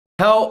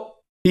how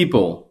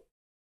people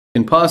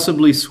can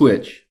possibly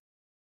switch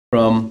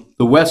from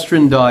the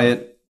Western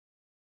diet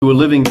to a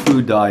living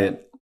food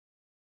diet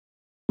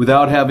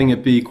without having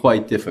it be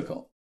quite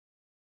difficult.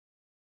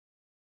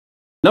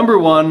 Number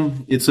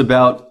one, it's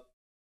about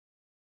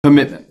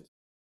commitment.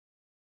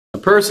 A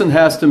person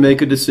has to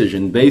make a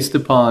decision based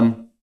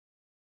upon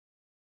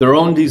their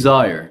own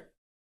desire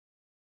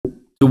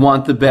to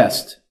want the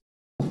best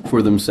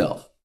for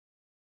themselves.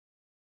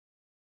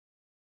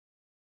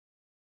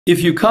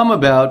 If you come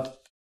about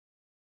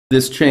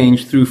this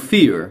change through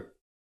fear,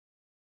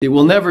 it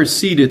will never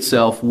seed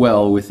itself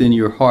well within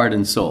your heart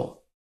and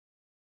soul.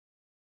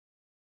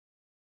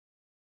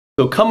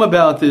 So come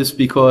about this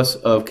because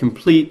of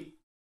complete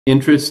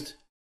interest,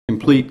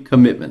 complete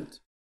commitment.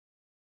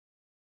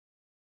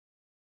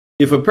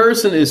 If a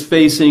person is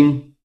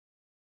facing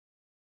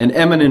an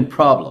imminent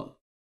problem,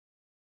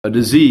 a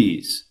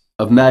disease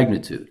of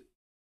magnitude,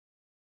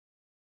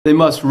 they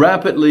must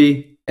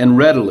rapidly and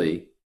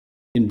readily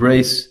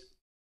embrace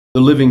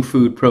the living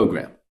food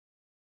program.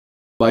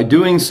 By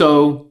doing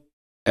so,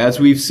 as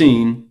we've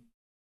seen,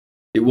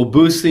 it will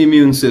boost the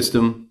immune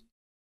system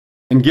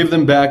and give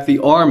them back the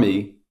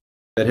army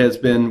that has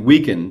been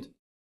weakened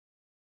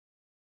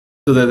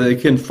so that they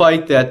can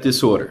fight that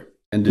disorder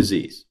and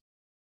disease.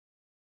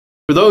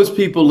 For those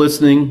people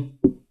listening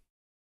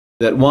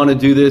that want to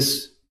do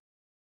this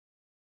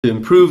to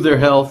improve their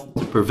health,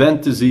 to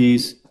prevent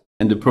disease,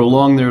 and to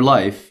prolong their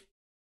life,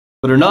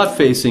 but are not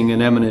facing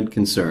an imminent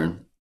concern,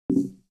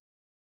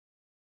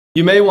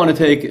 you may want to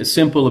take a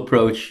simple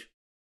approach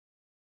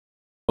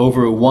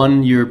over a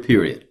 1-year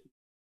period,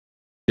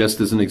 just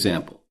as an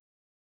example.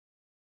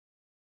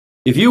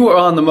 If you were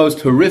on the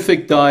most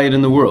horrific diet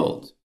in the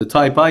world, the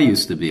type I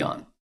used to be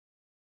on,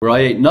 where I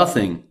ate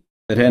nothing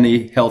that had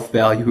any health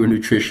value or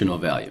nutritional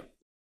value,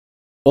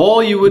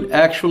 all you would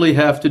actually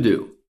have to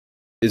do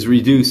is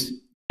reduce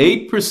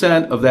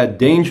 8% of that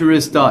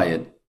dangerous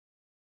diet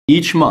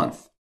each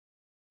month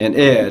and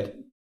add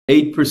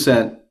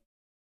 8%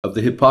 of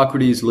the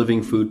Hippocrates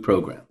Living Food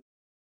Program.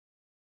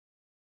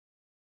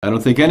 I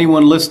don't think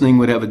anyone listening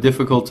would have a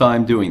difficult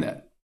time doing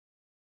that.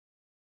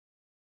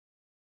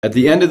 At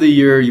the end of the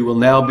year, you will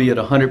now be at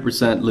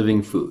 100%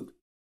 living food.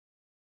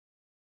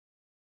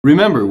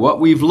 Remember,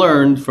 what we've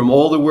learned from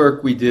all the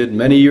work we did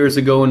many years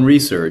ago in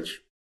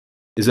research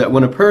is that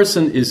when a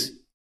person is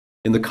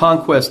in the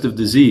conquest of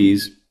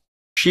disease,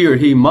 she or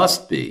he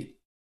must be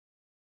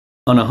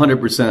on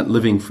 100%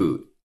 living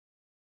food,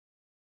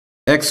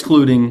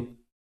 excluding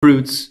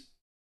fruits,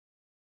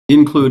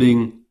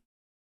 including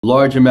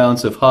large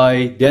amounts of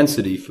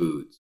high-density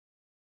foods.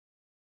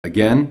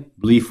 Again,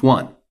 leaf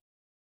 1.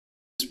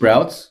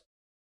 Sprouts,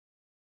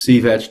 sea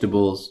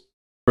vegetables,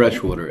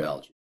 freshwater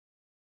algae.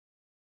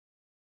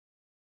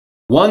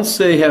 Once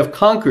they have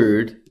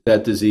conquered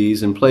that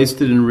disease and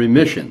placed it in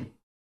remission,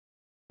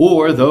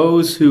 or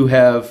those who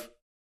have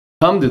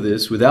come to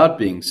this without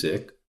being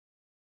sick,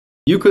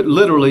 you could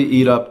literally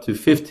eat up to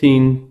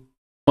 15,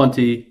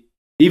 20,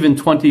 even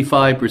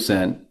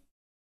 25%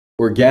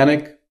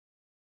 organic,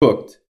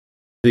 cooked,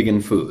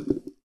 vegan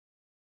food.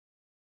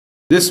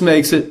 This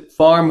makes it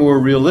far more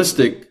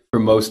realistic for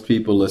most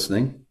people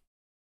listening,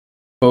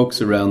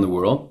 folks around the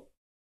world.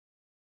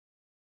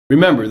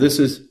 Remember, this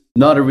is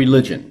not a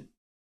religion.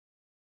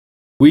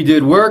 We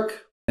did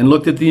work and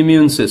looked at the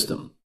immune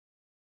system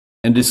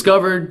and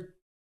discovered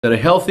that a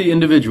healthy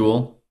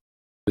individual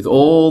with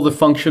all the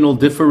functional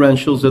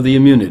differentials of the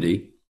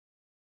immunity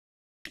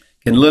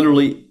can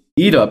literally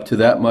eat up to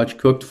that much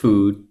cooked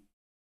food,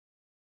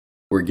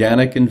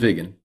 organic and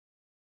vegan,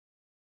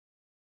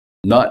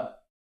 not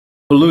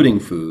polluting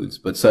foods,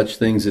 but such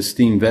things as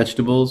steamed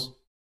vegetables,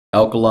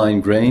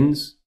 alkaline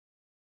grains,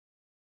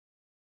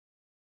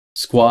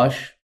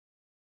 squash,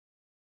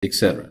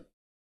 etc.,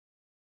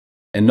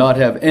 and not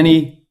have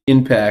any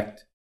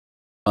impact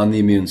on the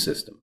immune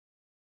system.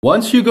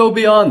 Once you go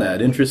beyond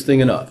that, interesting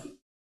enough,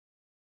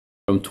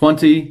 from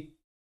 20,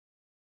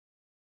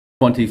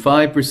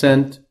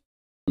 25%,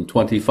 from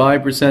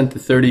 25% to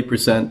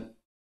 30%,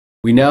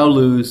 we now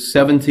lose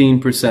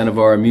 17% of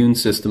our immune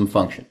system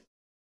function.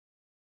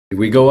 If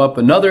we go up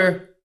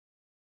another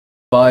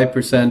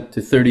 5%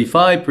 to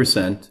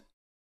 35%,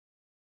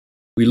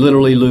 we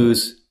literally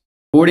lose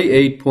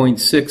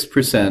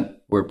 48.6%,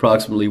 or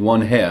approximately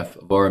 1/2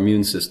 of our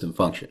immune system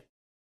function.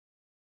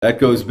 That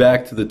goes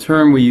back to the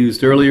term we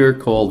used earlier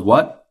called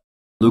what?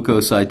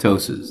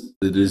 Leukocytosis,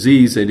 the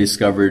disease they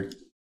discovered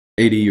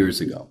 80 years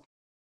ago.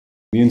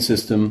 Immune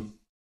system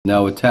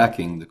now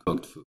attacking the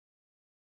cooked food.